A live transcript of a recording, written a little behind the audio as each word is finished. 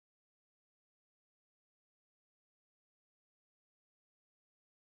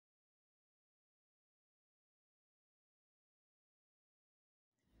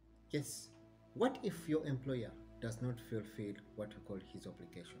Yes, what if your employer does not fulfill what we call his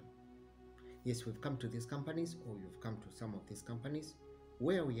obligation? Yes, we've come to these companies, or you've come to some of these companies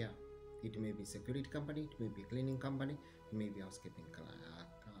where we are. It may be a security company, it may be a cleaning company, it may be a housekeeping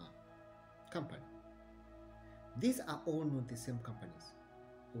company. These are all not the same companies,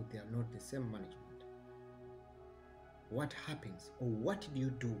 or they are not the same management. What happens, or what do you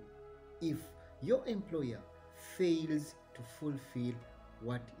do if your employer fails to fulfill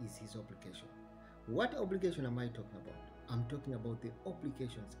what is his obligation? What obligation am I talking about? I'm talking about the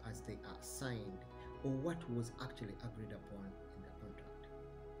obligations as they are signed, or what was actually agreed upon in the contract.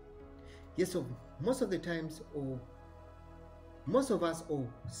 Yes, so most of the times, or most of us, or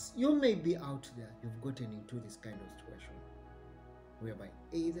you may be out there, you've gotten into this kind of situation whereby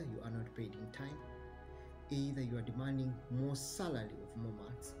either you are not paid in time, either you are demanding more salary of more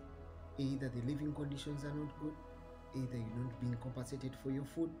months, either the living conditions are not good, either you're not being compensated for your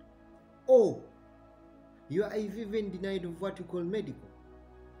food, or you are even denied of what we call medical.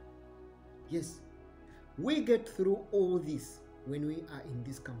 Yes, we get through all this when we are in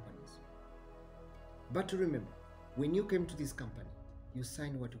these companies. But remember, when you came to this company, you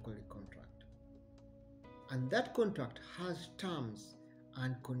signed what we call a contract. And that contract has terms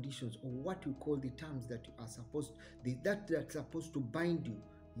and conditions, or what we call the terms that you are supposed that's supposed to bind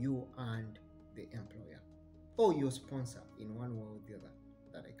you and the employer, or your sponsor, in one way or the other,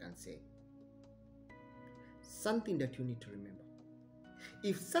 that I can say. Something that you need to remember: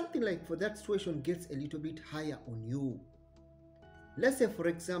 if something like for that situation gets a little bit higher on you, let's say for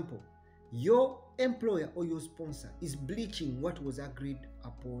example your employer or your sponsor is breaching what was agreed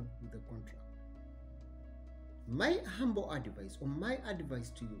upon with the contract, my humble advice, or my advice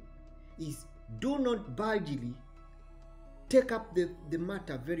to you, is do not boldly take up the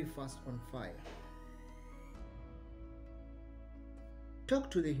matter very fast on fire. Talk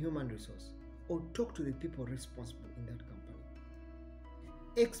to the human resource, or talk to the people responsible in that company.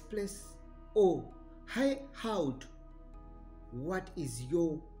 Express or high out what is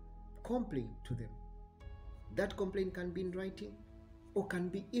your complaint to them. That complaint can be in writing, or can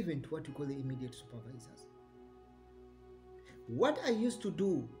be even to what you call the immediate supervisors. What I used to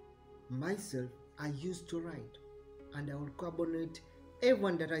do myself, I used to write, and I will carbonate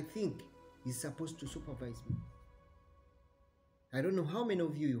everyone that I think is supposed to supervise me. I don't know how many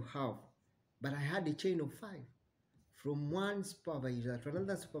of you have, but I had a chain of 5, from one supervisor to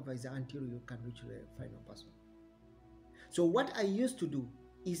another supervisor, until you can reach the final person. So what I used to do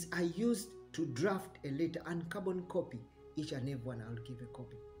is I used to draft a letter and carbon copy each and every one. I'll give a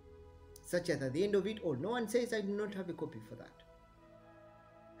copy, such that at the end of it all, no one says I do not have a copy for that.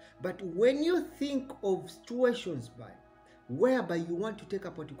 But when you think of situations whereby you want to take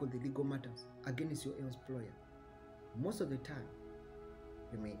up what you call the legal matters against your employer, most of the time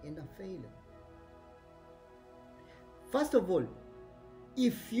you may end up failing. First of all,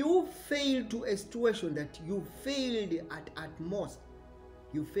 if you fail to a situation that you failed at most,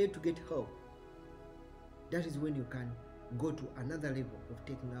 you fail to get help, that is when you can go to another level of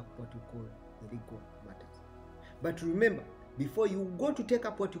taking up what you call the legal matters. But remember, before you go to take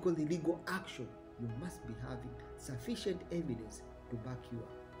up what you call the legal action, you must be having sufficient evidence to back you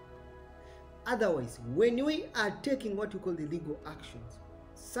up. Otherwise, when we are taking what you call the legal actions,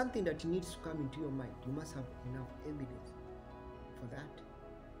 something that needs to come into your mind, you must have enough evidence for that.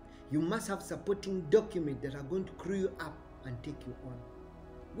 You must have supporting documents that are going to crew you up and take you on,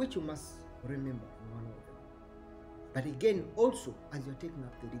 which you must remember in one of them. But again, also, as you're taking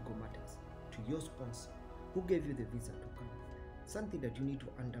up the legal matters, to your sponsor who gave you the visa to come, something that you need to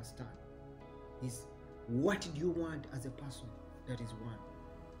understand is, what do you want as a person? That is one.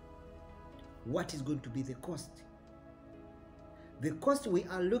 What is going to be the cost? The cost we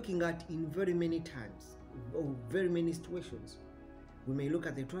are looking at in very many times, or very many situations. We may look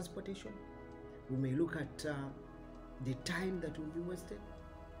at the transportation, we may look at the time that will be wasted.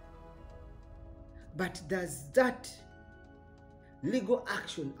 But does that legal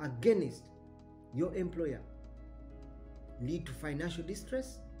action against your employer lead to financial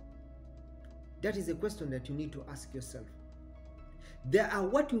distress? That is a question that you need to ask yourself. There are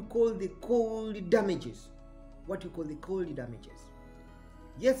what we call the cold damages. What we call the cold damages.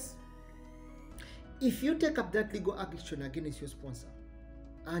 Yes, if you take up that legal action against your sponsor,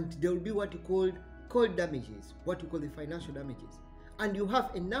 and there will be what you call cold damages, what we call the financial damages, and you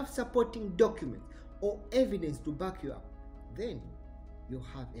have enough supporting documents or evidence to back you up, then you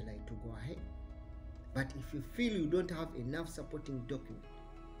have a right to go ahead. But if you feel you don't have enough supporting document,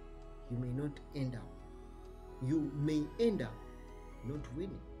 you may not end up, you may end up not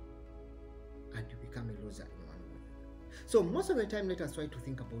winning, and you become a loser in one way. So most of the time, let us try to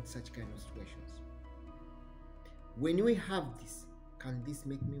think about such kind of situations. When we have this, can this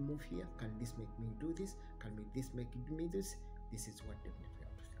make me move here? Can this make me do this? Can this make me this? This is what definitely I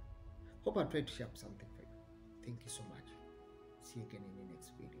have to say. Hope I tried to share something for you. Thank you so much. See you again in the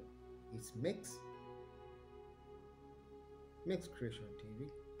next video. It's Mexcreationtv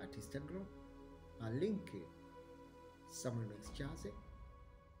at Instagram. Our link Samuel Mexcreationtv.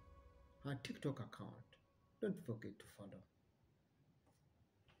 Our TikTok account. Don't forget to follow.